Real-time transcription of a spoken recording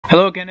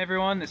Hello again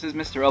everyone, this is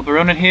Mr.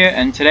 Elbaronin here,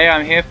 and today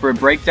I'm here for a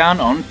breakdown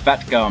on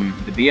Fatgum,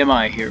 the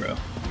BMI hero.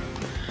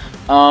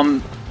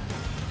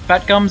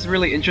 Fatgum's a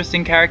really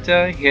interesting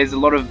character. He has a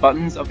lot of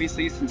buttons,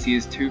 obviously, since he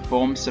has two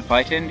forms to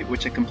fight in,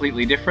 which are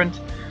completely different.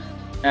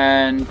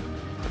 And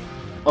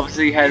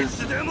obviously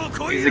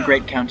he's a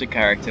great counter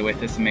character with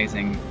this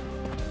amazing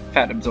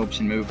fat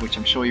absorption move, which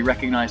I'm sure you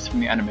recognize from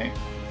the anime.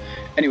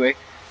 Anyway,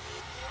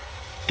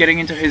 getting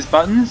into his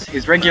buttons,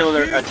 his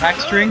regular attack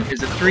string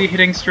is a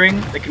 3-hitting string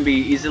that can be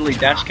easily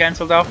dash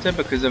cancelled after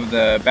because of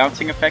the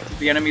bouncing effect that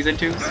the enemy's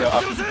into. So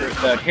after the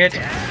third hit, you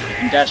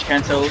can dash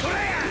cancel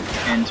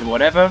into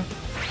whatever.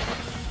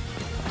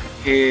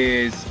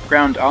 His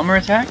ground armor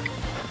attack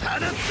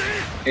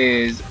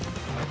is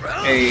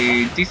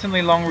a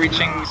decently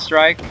long-reaching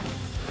strike.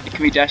 It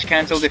can be dash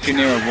cancelled if you're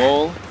near a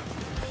wall.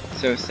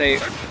 So say,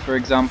 for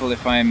example,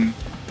 if I'm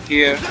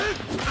here,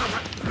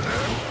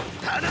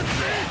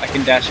 I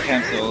can dash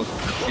cancel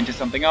into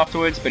something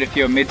afterwards, but if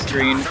you're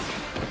mid-screen,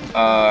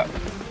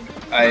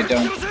 I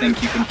don't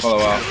think you can follow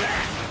up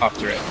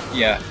after it.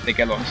 Yeah, they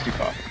get launched too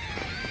far.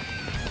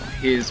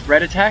 His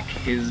red attack,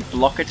 his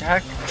block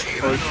attack,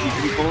 or you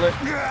can call it,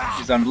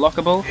 is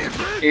unblockable,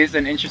 is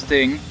an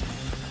interesting,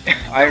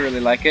 I really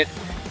like it.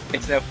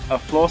 It's a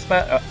floor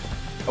splat,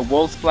 a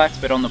wall splat,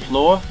 but on the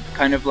floor,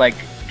 kind of like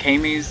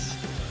Kami's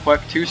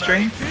Quirk 2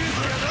 string.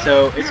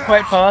 So it's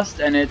quite fast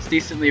and it's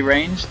decently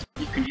ranged.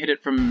 You can hit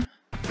it from,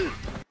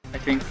 I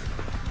think,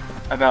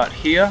 about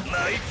here.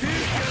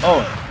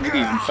 Oh, maybe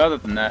even further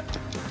than that.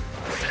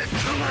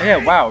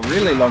 Yeah, wow,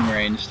 really long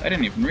ranged. I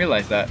didn't even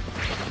realize that.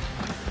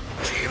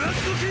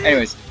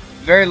 Anyways,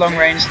 very long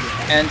ranged,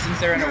 and since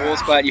they're in a wall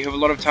splat, you have a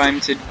lot of time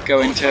to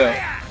go into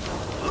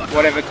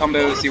whatever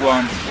combos you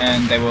want,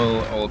 and they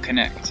will all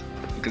connect,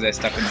 because they're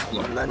stuck in the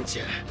floor.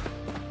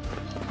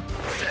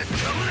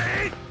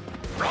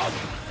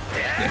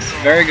 Yes,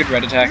 very good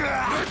red attack.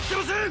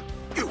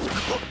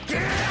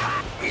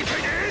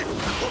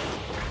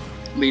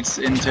 Leads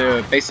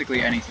into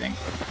basically anything.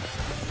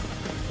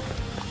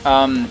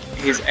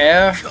 His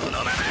air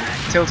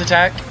tilt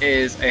attack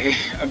is a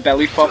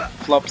belly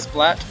flop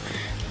splat.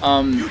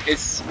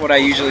 It's what I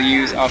usually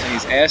use after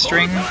his air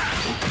string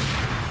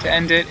to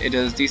end it. It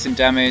does decent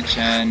damage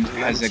and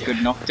has a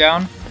good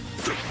knockdown.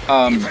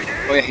 Oh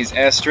yeah, his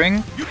air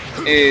string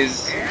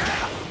is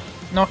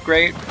not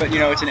great, but you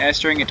know, it's an air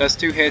string, it does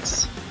 2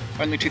 hits,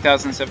 only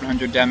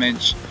 2,700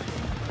 damage,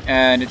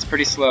 and it's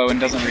pretty slow and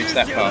doesn't reach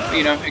that far. But,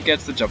 you know, it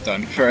gets the job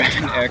done for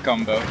an air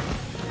combo.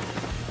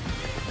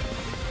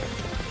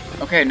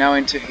 Okay, now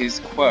into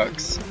his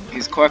quirks.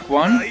 His quirk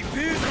 1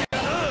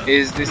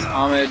 is this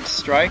armored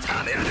strike.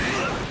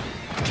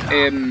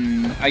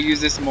 I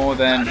use this more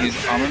than his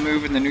armor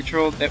move in the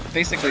neutral. They're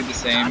basically the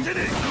same,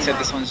 except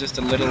this one's just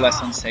a little less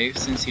unsafe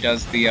since he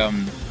does the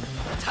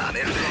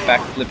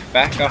backflip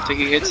back after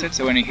he hits it,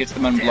 so when he hits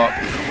them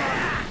unblocked,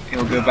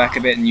 he'll go back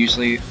a bit and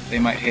usually they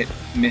might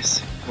miss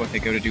what they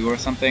go to do or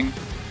something.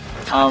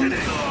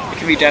 It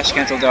can be dash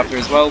cancelled after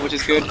as well, which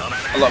is good,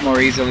 a lot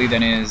more easily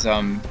than his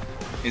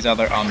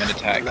other armored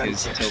attack.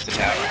 His tilt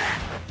attack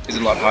is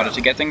a lot harder to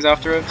get things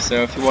after it,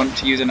 so if you want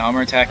to use an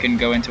armor attack and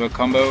go into a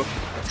combo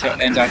to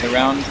end out the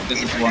round,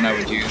 this is the one I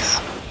would use.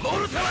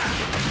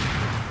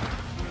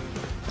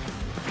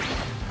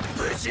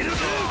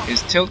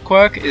 His tilt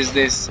quirk is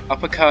this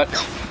uppercut,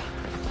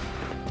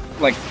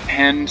 like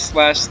hand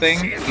slash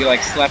thing. He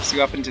like slaps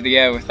you up into the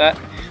air with that.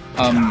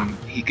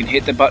 He can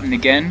hit the button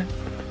again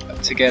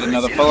to get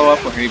another follow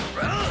up where he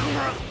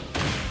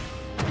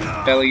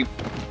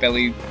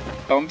belly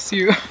bumps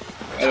you.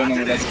 I don't know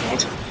what that's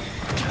called.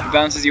 He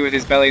bounces you with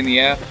his belly in the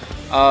air.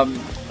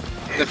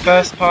 The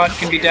first part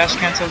can be dash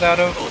cancelled out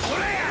of,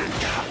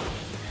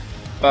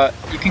 but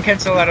you can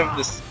cancel out of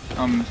this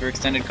for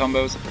extended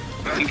combos.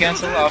 You can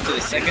cancel after the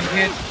second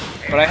hit,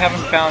 but I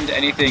haven't found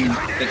anything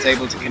that's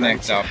able to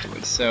connect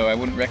afterwards, so I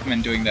wouldn't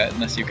recommend doing that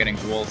unless you're getting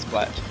wall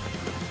splat.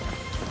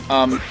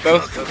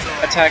 Both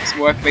attacks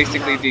work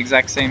basically the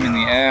exact same in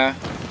the air.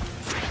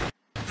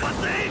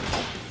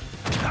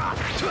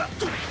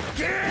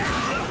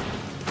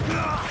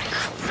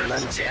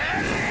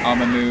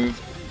 Armor move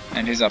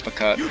and his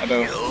uppercut are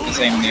both the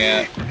same in the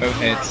air, both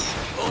hits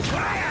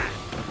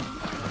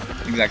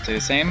exactly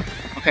the same.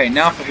 Okay,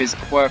 now for his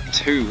quirk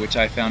 2, which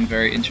I found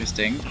very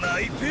interesting.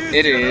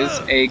 It is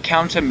a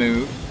counter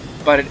move,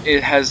 but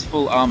it has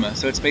full armor,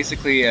 so it's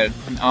basically an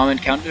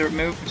armored counter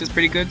move, which is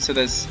pretty good. So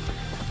there's...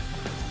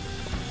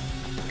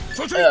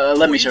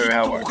 let me show you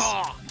how it works.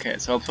 Okay,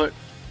 so I'll put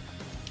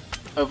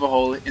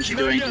Overhaul into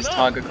doing his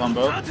target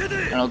combo,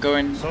 and I'll go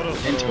into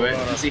it,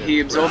 and see he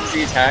absorbs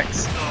the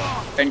attacks,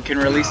 and can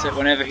release it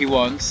whenever he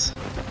wants.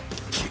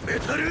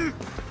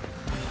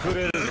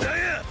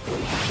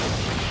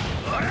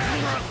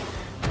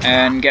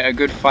 And get a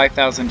good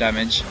 5,000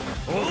 damage.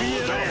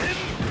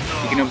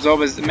 He can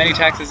absorb as many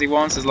attacks as he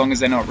wants as long as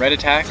they're not red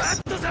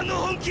attacks.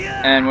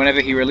 And whenever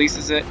he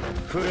releases it,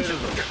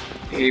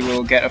 he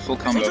will get a full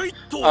combo.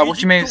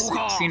 What you may have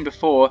seen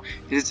before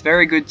is it's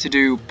very good to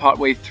do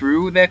partway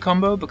through their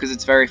combo because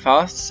it's very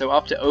fast. So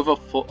after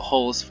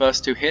Overhaul's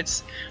first 2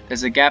 hits,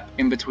 there's a gap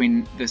in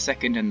between the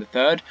second and the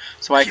third.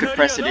 So I could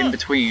press it in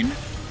between.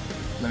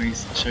 Let me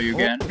show you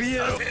again.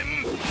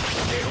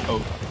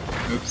 Oh,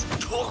 oops.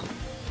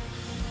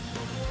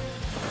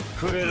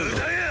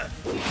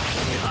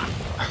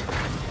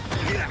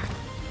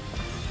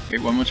 Okay,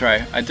 one more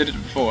try. I did it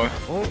before.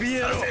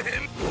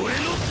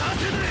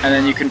 And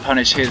then you can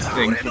punish his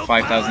thing for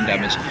 5,000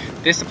 damage.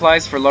 This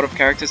applies for a lot of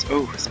characters.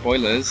 Oh,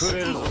 spoilers.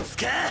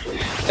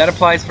 That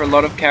applies for a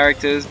lot of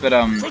characters, but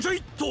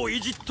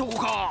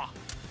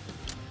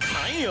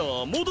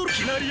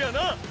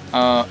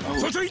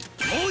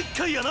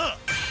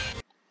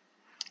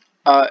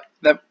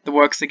that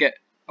works to get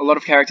a lot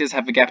of characters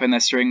have a gap in their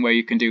string where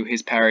you can do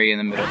his parry in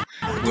the middle,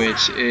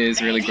 which is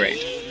really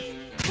great.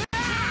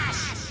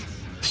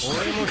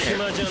 Okay,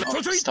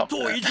 I'll stop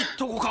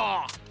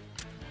that.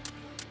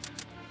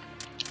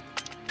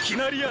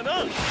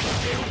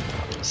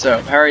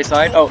 So, parry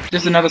side. Oh,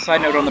 just another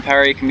side note on the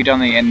parry, it can be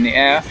done in the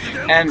air.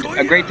 And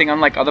a great thing,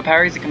 unlike other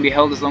parries, it can be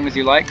held as long as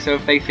you like. So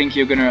if they think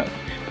you're gonna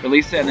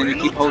release it and then you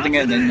keep holding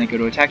it and then they go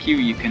to attack you,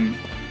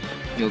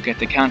 you'll get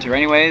the counter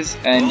anyways.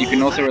 And you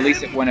can also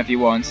release it whenever you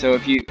want. So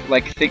if you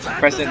like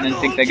press it and then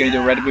think they're gonna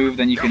do a red move,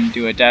 then you can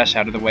do a dash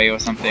out of the way or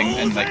something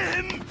and like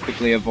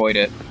quickly avoid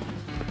it.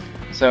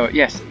 So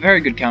yes, very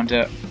good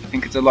counter. I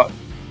think it's a lot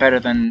better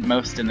than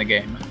most in the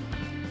game.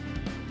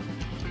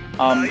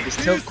 His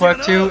tilt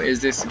quirk too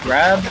is this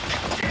grab.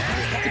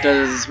 It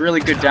does really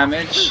good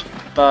damage,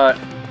 but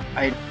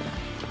I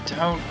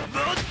don't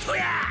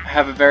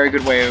have a very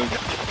good way of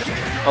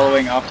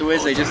following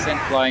afterwards. They just sent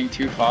flying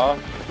too far.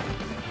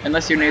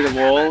 Unless you're near the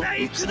wall,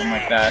 oops, something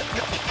like that.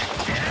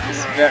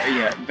 It's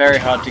very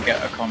hard to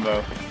get a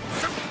combo.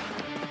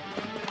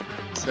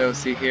 So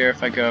see here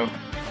if I go.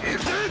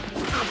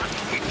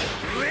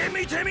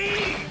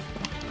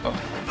 Oh.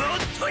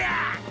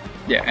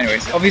 Yeah,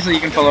 anyways, obviously you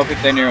can follow up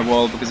if they're near a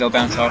wall because they'll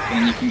bounce off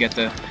and then you can get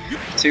the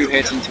 2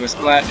 hits into a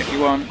splat if you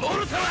want.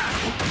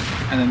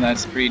 And then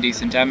that's pretty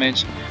decent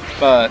damage.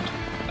 But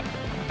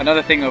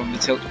another thing of the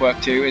tilt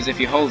quirk too is if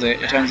you hold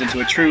it, it turns into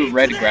a true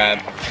red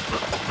grab.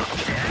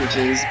 Which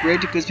is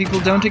great because people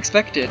don't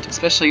expect it,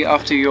 especially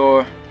after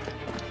your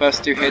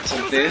first 2 hits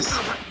of this.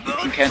 You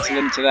can cancel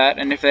into that,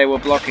 and if they were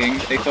blocking,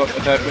 they thought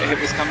the third hit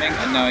was coming,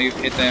 and now you've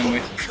hit them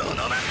with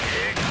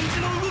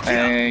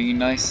a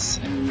nice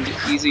and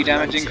easy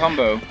damaging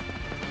combo.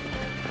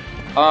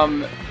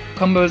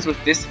 Combos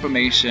with this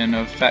formation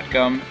of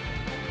Fatgum,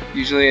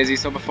 usually as you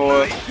saw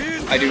before,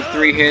 I do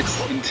 3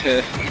 hits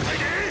into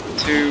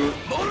 2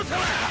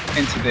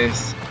 into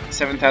this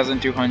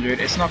 7,200.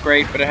 It's not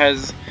great, but it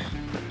has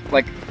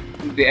like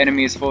the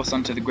enemy is forced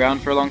onto the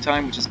ground for a long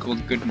time, which is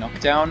called good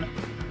knockdown.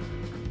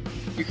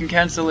 You can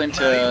cancel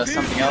into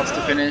something else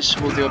to finish,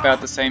 will do about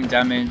the same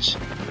damage.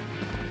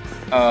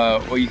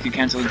 Or you can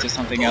cancel into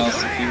something else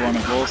if you want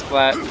a wall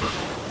splat.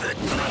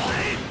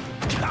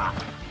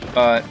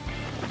 But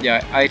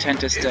yeah, I tend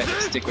to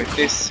stick with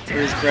this for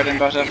his bread and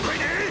butter.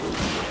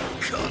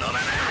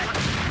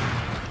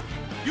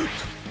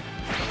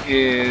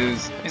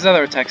 His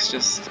other attacks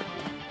just...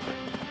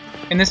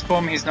 In this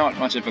form he's not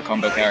much of a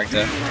combo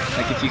character.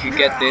 Like if you could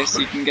get this,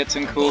 you can get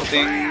some cool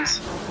things.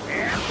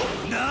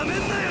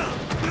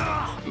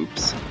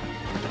 Oops.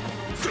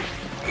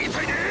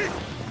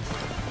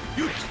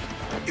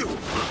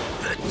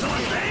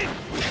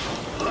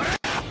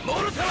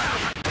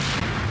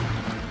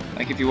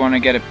 Like if you want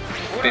to get a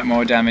bit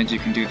more damage you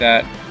can do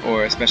that,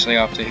 or especially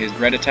after his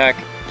red attack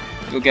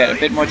you'll get a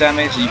bit more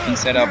damage and you can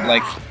set up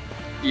like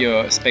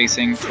your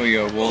spacing for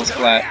your wall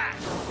splat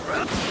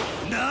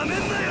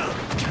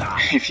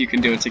if you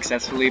can do it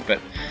successfully. But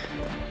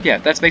yeah,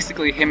 that's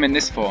basically him in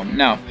this form.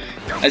 Now,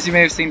 as you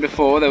may have seen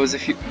before, there was a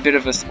bit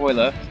of a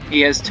spoiler.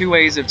 He has 2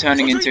 ways of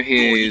turning into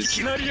his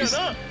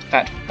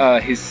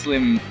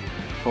slim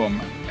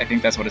form. I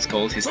think that's what it's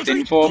called, his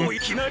thin form. You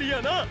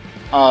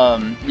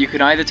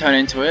can either turn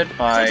into it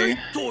by...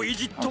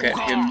 I'll get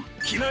him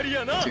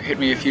to hit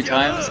me a few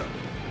times.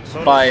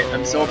 By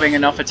absorbing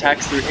enough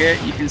attacks through here,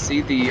 you can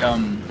see the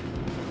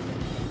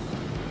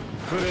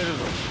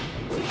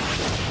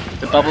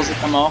bubbles that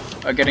come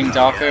off are getting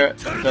darker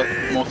the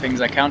more things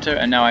I counter,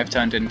 and now I've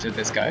turned into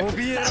this guy.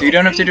 So you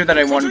don't have to do that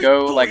in one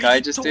go like I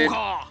just did.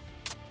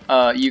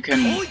 You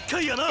can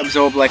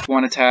absorb like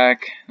 1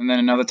 attack, and then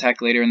another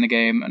attack later in the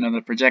game, another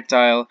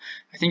projectile.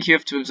 I think you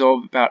have to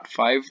absorb about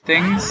 5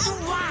 things,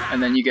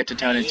 and then you get to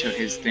turn into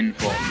his thin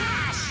form.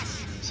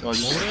 So I'll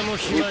just...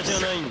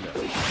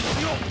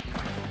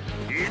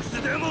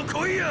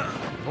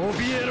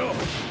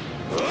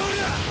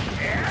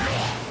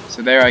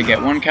 So there I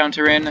get 1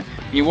 counter in.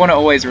 You want to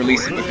always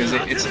release it because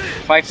it's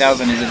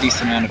 5,000 is a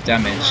decent amount of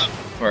damage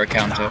for a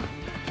counter.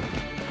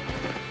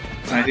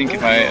 And I think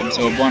if I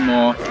absorb 1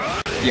 more,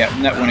 yeah,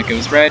 and that when it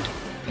goes red,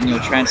 then you'll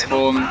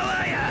transform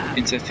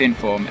into thin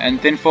form. And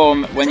thin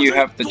form, when you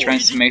have the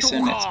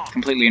transformation, it's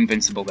completely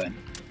invincible then.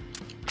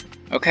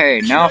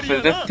 Okay, now for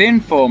the thin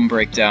form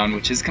breakdown,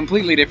 which is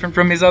completely different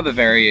from his other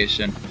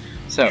variation.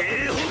 So,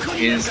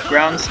 his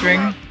ground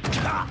string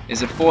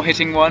is a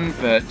 4-hitting one,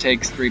 but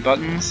takes 3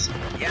 buttons.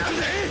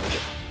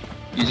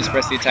 You just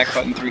press the attack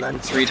button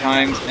three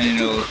times, and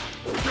it'll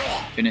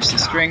finish the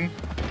string.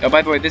 Oh,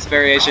 by the way, this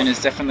variation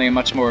is definitely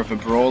much more of a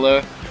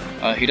brawler.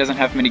 He doesn't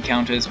have many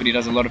counters, but he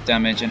does a lot of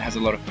damage and has a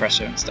lot of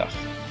pressure and stuff.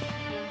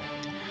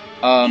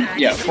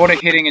 Yeah,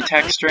 4-hitting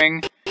attack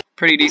string,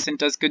 pretty decent,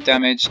 does good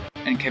damage,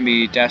 and can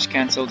be dash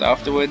cancelled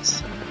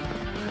afterwards.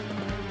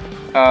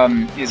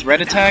 His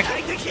red attack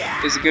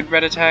is a good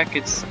red attack.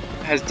 It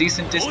has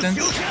decent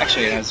distance.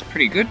 Actually, it has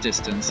pretty good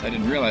distance. I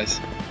didn't realize.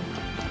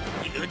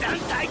 It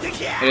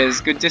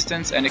has good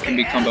distance, and it can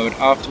be comboed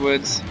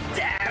afterwards.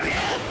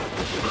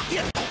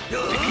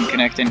 It can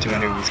connect into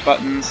any of these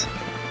buttons.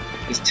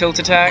 His tilt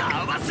attack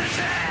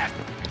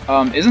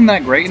isn't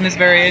that great in this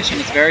variation.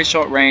 It's very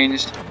short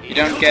ranged. You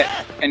don't get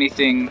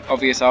anything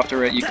obvious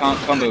after it. You can't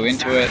combo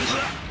into it.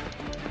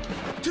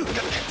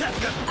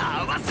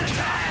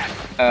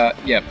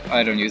 Yep,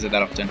 I don't use it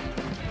that often.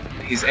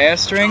 His air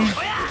string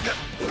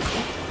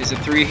is a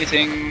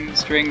 3-hitting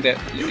string that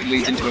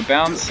leads into a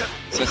bounce,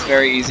 so it's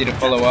very easy to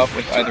follow up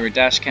with either a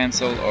dash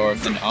cancel or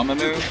an armor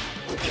move.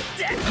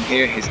 And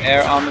here his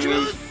air armor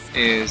move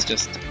is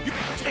just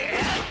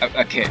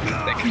a kick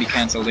that can be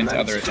cancelled into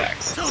other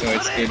attacks, so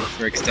it's good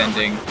for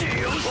extending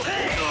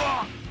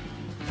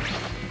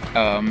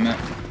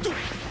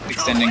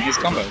his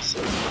combos.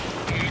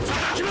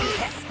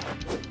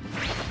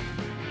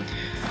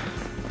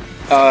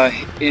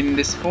 In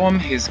this form,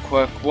 his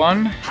quirk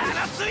 1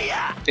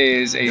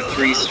 is a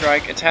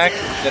 3-strike attack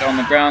that on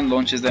the ground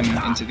launches them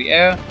into the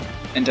air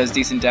and does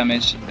decent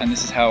damage, and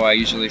this is how I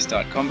usually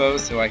start combos,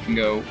 so I can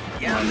go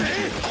 1,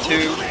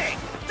 2,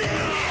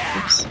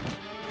 oops.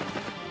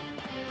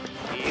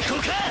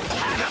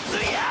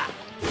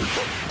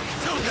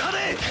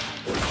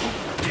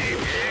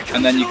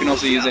 And then you can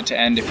also use it to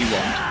end if you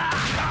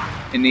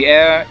want. In the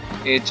air,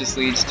 it just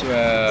leads to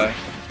a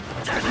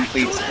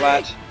complete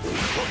splat,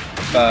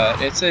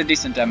 but it's a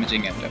decent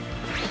damaging ender.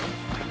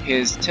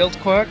 His tilt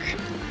quirk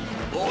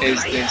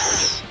is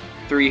this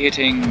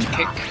 3-hitting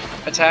kick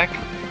attack.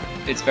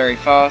 It's very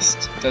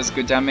fast, does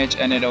good damage,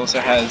 and it also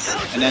has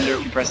an ender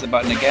if you press the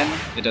button again.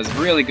 It does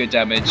really good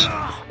damage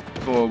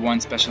for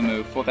one special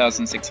move,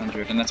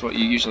 4,600, and that's what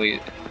you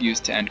usually use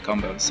to end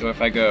combos. So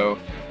if I go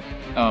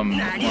 1,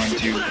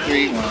 2,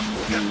 3, 1,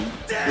 2,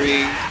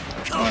 3,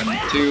 1,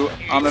 2,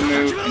 armor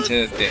move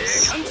into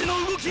this.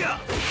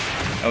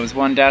 That was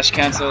 1 dash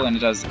cancel, and it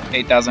does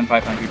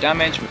 8,500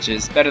 damage, which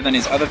is better than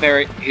his other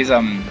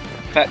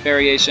fat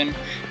variation,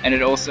 and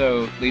it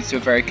also leads to a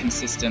very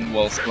consistent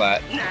wall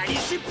splat.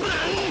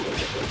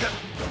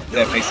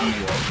 They're facing the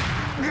wall.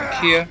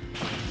 Here,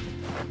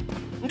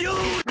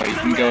 where you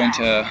can go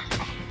into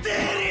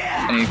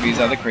any of these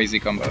other crazy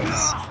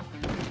combos.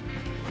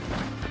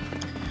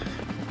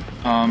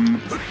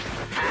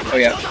 Oh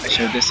yeah, I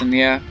showed this in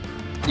the air.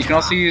 You can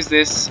also use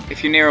this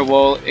if you're near a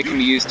wall. It can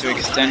be used to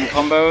extend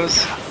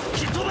combos.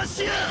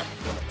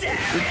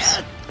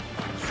 Oops.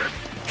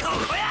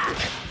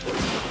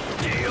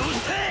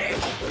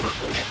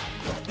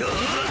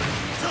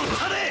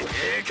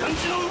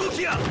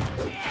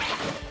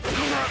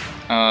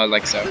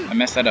 Like so. I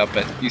messed that up,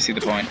 but you see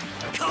the point.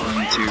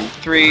 1, 2,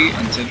 3,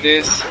 into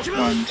this.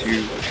 1,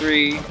 2,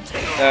 3,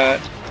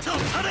 that.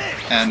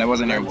 And I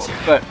wasn't near a wall.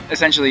 But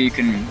essentially you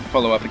can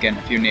follow up again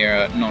if you're near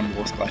a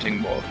non-wall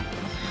splatting wall.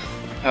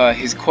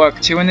 His quirk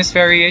 2 in this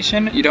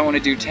variation, you don't want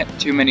to do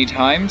too many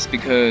times,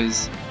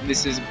 because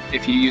this is,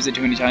 if you use it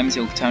too many times,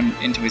 he'll turn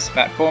into his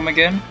fat form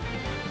again.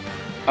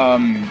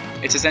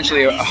 It's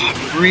essentially a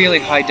really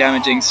high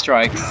damaging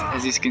strikes.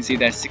 As you can see,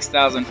 there's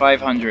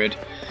 6,500,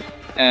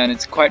 and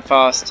it's quite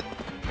fast,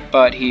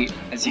 but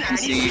as you can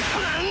see,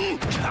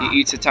 he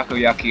eats a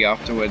takoyaki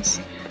afterwards,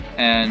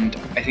 and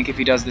I think if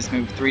he does this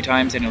move 3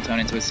 times, then he'll turn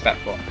into his fat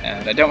form,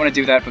 and I don't want to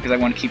do that because I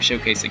want to keep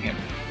showcasing him.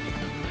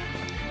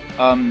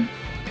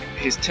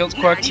 His tilt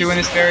quirk 2 in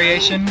this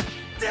variation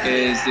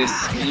is this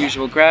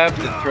unusual grab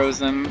that throws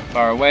them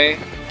far away.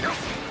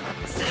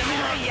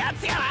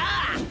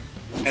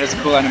 It has a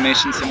cool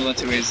animation similar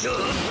to his...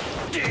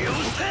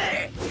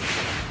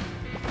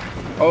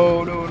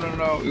 Oh,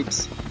 no,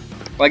 oops.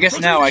 Well, I guess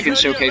now I can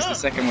showcase the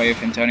second way of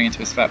him turning into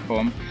his fat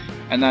form,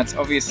 and that's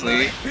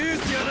obviously...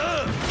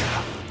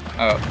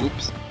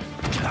 oops.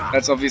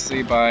 That's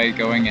obviously by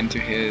going into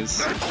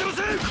his...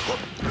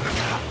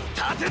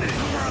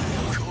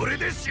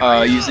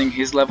 using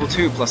his level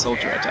 2 plus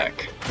ultra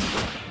attack.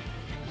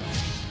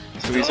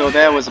 So we saw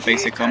there was a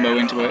basic combo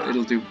into it.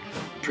 It'll do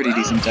pretty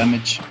decent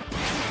damage.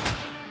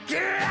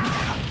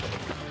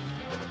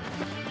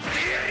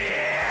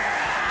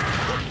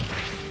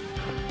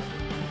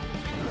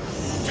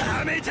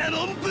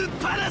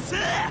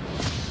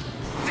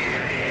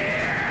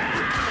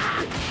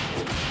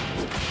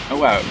 Oh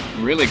wow,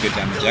 really good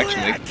damage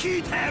actually.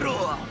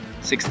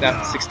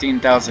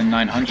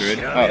 16,900.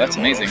 Oh, that's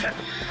amazing.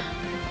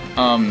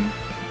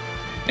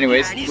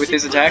 Anyways, with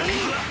his attack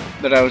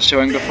that I was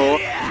showing before,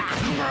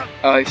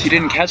 If you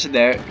didn't catch it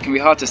there, it can be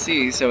hard to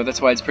see, so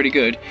that's why it's pretty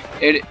good.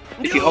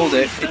 If you hold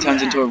it, it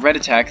turns into a red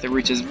attack that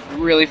reaches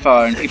really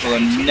far, and people are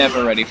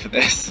never ready for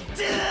this.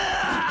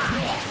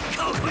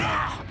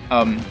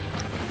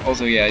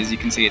 Also, yeah, as you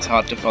can see, it's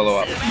hard to follow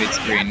up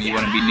mid-screen. You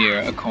want to be near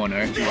a corner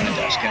if you want to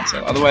dash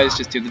cancel. Otherwise,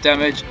 just do the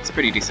damage. It's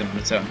pretty decent on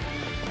its own.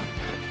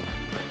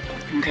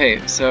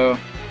 Okay, so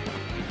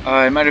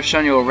I might have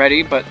shown you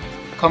already, but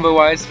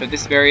combo-wise for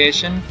this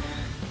variation,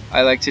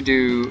 I like to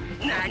do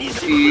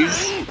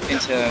these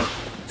into,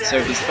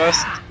 so his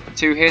first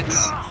 2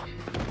 hits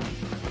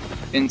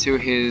into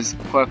his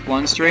quirk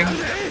 1 string.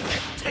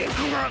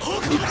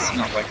 Oops,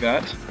 not like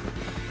that.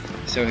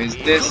 So his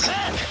this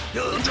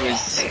into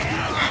his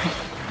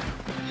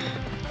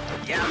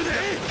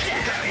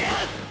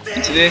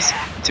into this,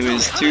 into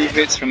his 2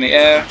 hits from the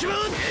air.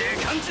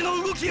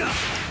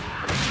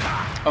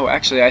 Oh,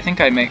 actually, I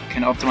think I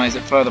can optimize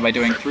it further by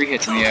doing 3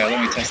 hits in the air. Let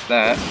me test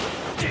that.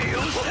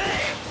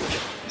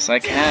 Yes, I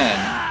can.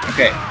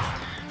 Okay,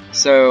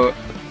 so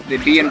the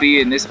B&B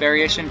in this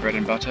variation, bread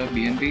and butter,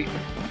 B&B,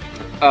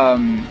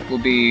 will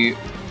be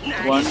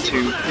 1,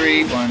 2,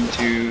 3, 1,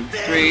 2,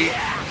 3,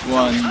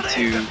 1,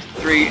 2,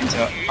 3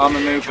 into armor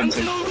move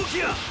into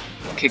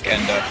kick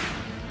ender.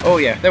 Oh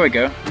yeah, there we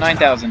go.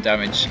 9,000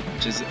 damage,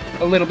 which is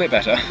a little bit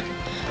better.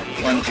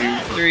 1, 2,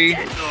 3.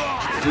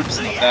 Oops,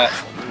 not that.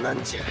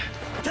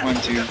 1,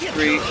 2,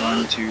 3.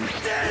 1, 2.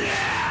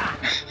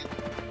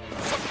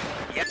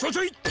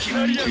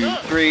 1, 2,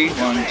 3.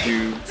 1,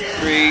 2,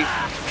 3.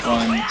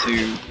 1,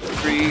 2,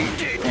 3.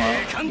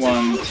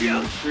 1,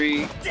 2,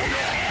 3.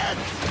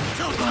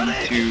 1,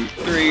 2,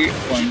 3.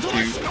 1,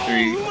 2,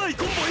 3.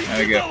 There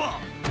we go.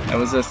 That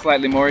was a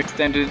slightly more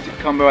extended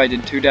combo. I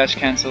did 2 dash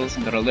cancels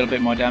and got a little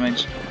bit more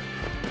damage.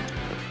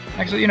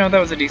 Actually, you know, that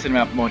was a decent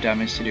amount more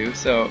damage to do,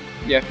 so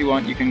yeah, if you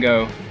want, you can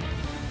go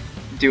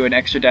do an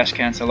extra dash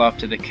cancel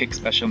after the kick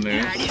special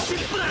move.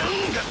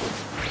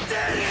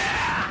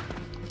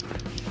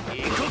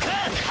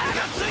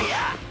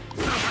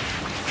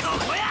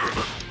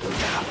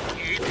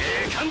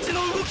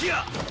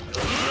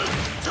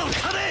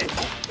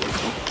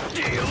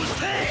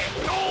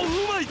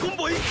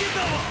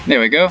 There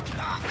we go.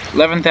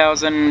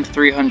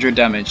 11,300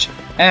 damage.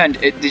 And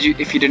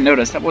if you didn't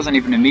notice, that wasn't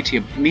even a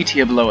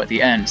meteor blow at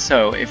the end,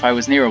 so if I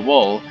was near a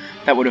wall,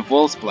 that would have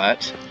wall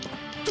splat.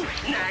 Here,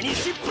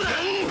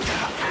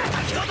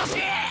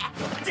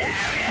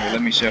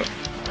 let me show.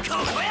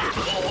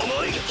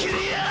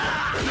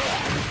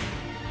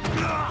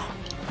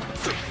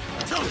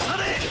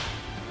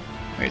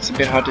 Wait, it's a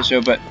bit hard to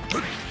show, but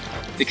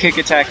the kick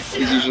attack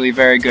is usually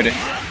very good at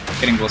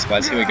getting wall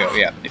splats. Here we go,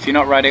 yeah. If you're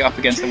not riding up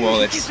against the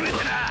wall,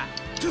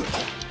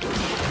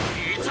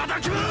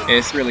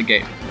 it's really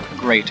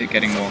great at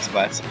getting wall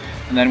splats.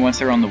 And then once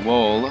they're on the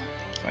wall,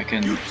 if I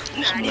can show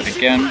it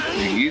again,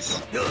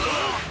 please.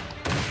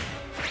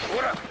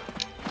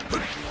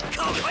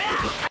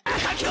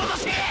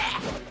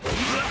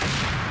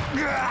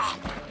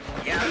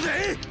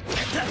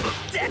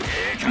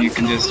 You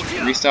can just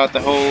restart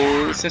the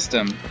whole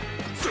system.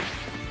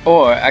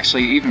 Or,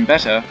 actually, even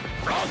better,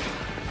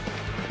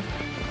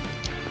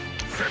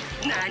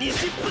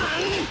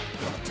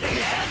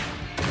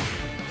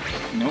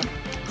 nope.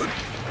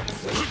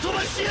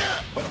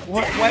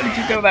 What? Why did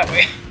you go that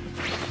way?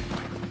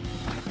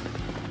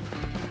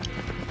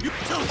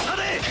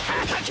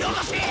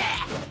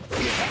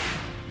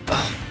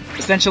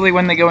 Essentially,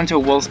 when they go into a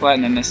wall splat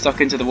and then they're stuck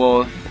into the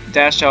wall,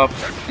 dash up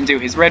and do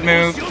his red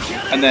move,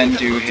 and then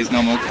do his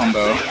normal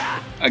combo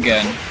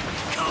again.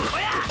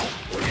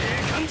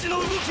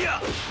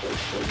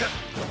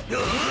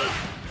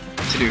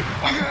 To do.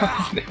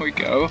 There we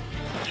go.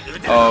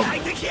 Oh,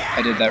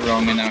 I did that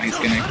wrong and now he's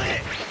gonna...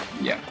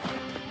 Yeah.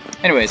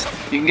 Anyways,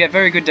 you can get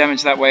very good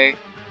damage that way.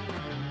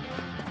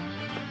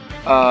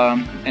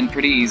 And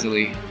pretty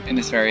easily in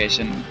this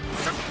variation.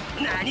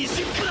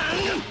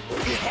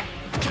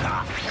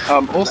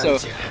 Also,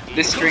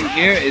 this string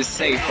here is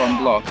safe on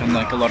block,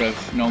 unlike a lot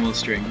of normal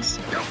strings.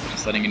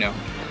 Just letting you know.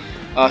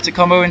 To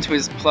combo into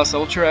his plus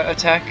ultra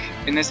attack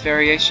in this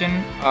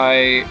variation,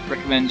 I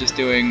recommend just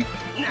doing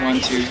 1,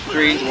 2,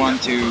 3, 1,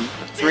 2,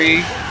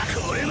 3.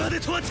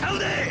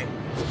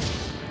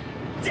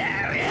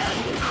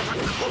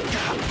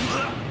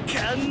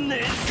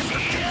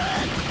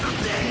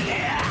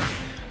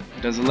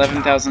 It does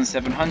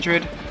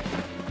 11,700.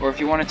 Or if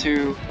you wanted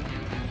to,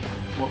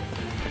 well,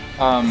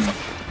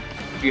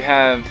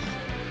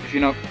 if you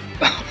know,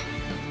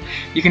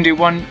 you can do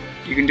one.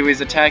 You can do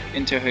his attack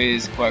into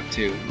his quirk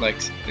 2, like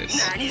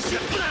this.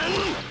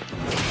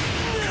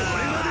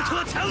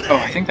 Oh,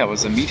 I think that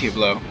was a meteor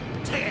blow.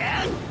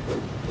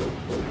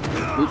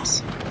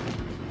 Oops.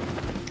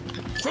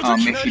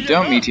 If you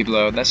don't meteor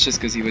blow, that's just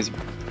because he was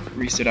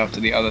reset after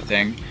the other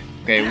thing.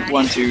 Okay,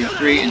 1, 2,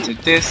 3 into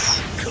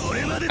this,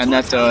 and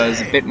that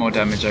does a bit more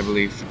damage, I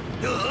believe.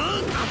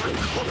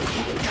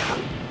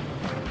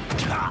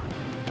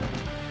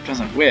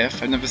 Doesn't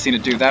whiff. I've never seen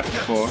it do that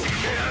before. 1,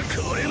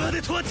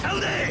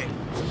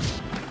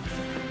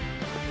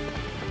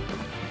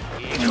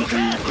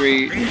 2,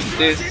 3 into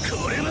this.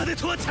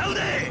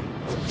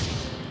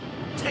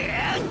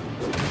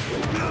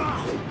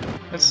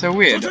 That's so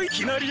weird. I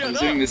was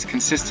doing this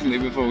consistently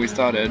before we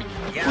started.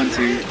 1,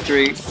 2,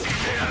 3.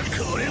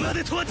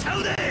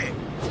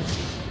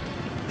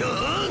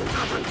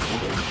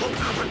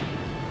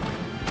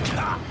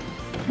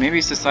 Maybe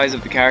it's the size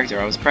of the character.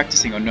 I was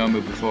practicing on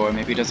Nomu before.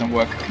 Maybe it doesn't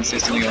work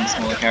consistently on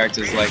smaller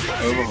characters like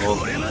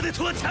Overhaul.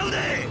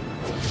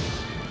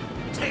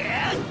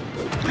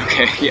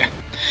 Okay, yeah.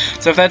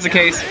 So if that's the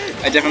case,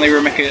 I definitely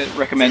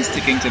recommend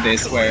sticking to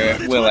this where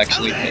it will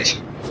actually hit.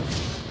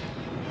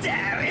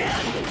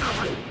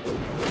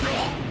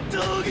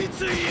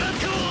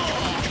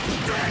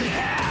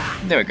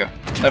 There we go.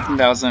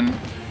 11,000,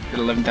 did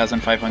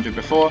 11,500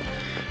 before.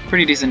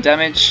 Pretty decent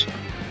damage.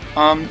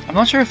 I'm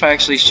not sure if I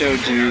actually showed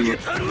you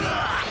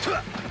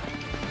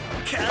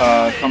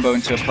combo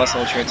into a plus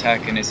ultra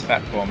attack in his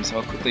fat form, so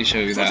I'll quickly show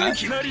you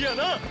that.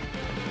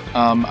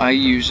 I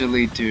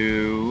usually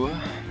do,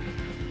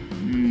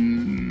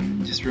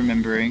 just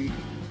remembering,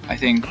 I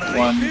think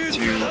 1,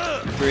 2,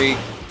 3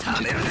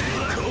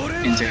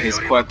 into his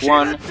quirk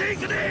 1.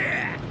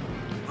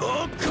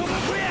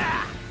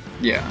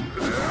 Yeah.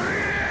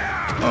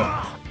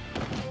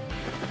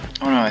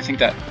 Oh no, I think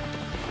that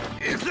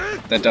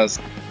does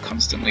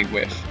constantly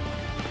whiff.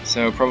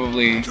 So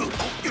probably,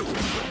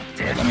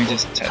 let me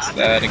just test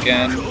that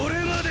again.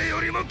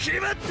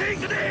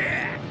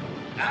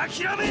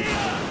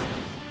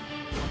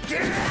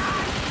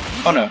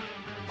 Oh no.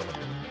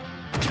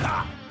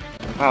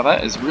 Wow,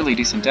 that is really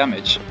decent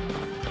damage.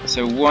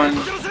 So 1,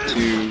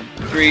 2,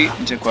 3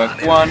 into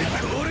quirk 1.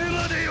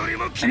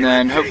 And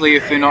then hopefully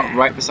if you're not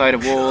right beside a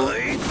wall,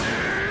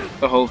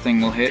 the whole thing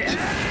will hit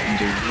and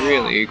do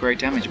really great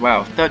damage.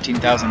 Wow,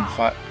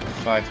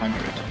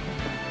 13,500.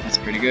 That's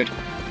pretty good.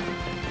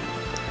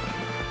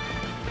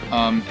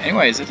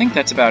 Anyways, I think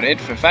that's about it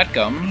for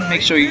Fatgum.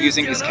 Make sure you're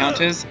using his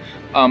counters.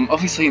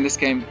 Obviously in this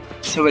game,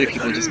 so many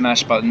people just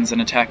mash buttons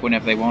and attack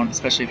whenever they want,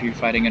 especially if you're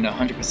fighting in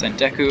 100%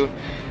 Deku.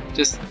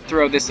 Just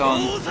throw this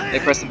on, they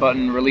press the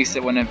button, release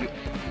it whenever,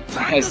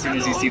 as soon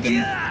as you see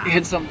them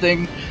hit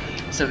something,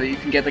 so that you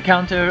can get the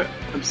counter,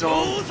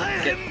 absorb,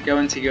 go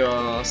into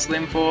your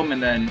slim form,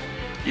 and then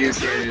use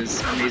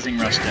his amazing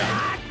rush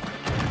down.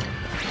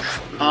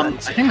 I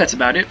think that's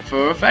about it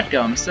for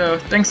Fatgum, so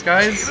thanks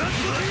guys,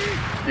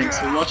 thanks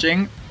for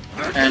watching,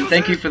 and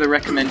thank you for the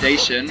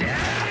recommendation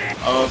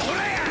of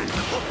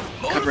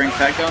covering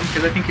Fatgum,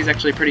 because I think he's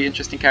actually a pretty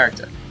interesting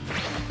character.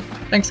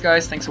 Thanks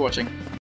guys, thanks for watching.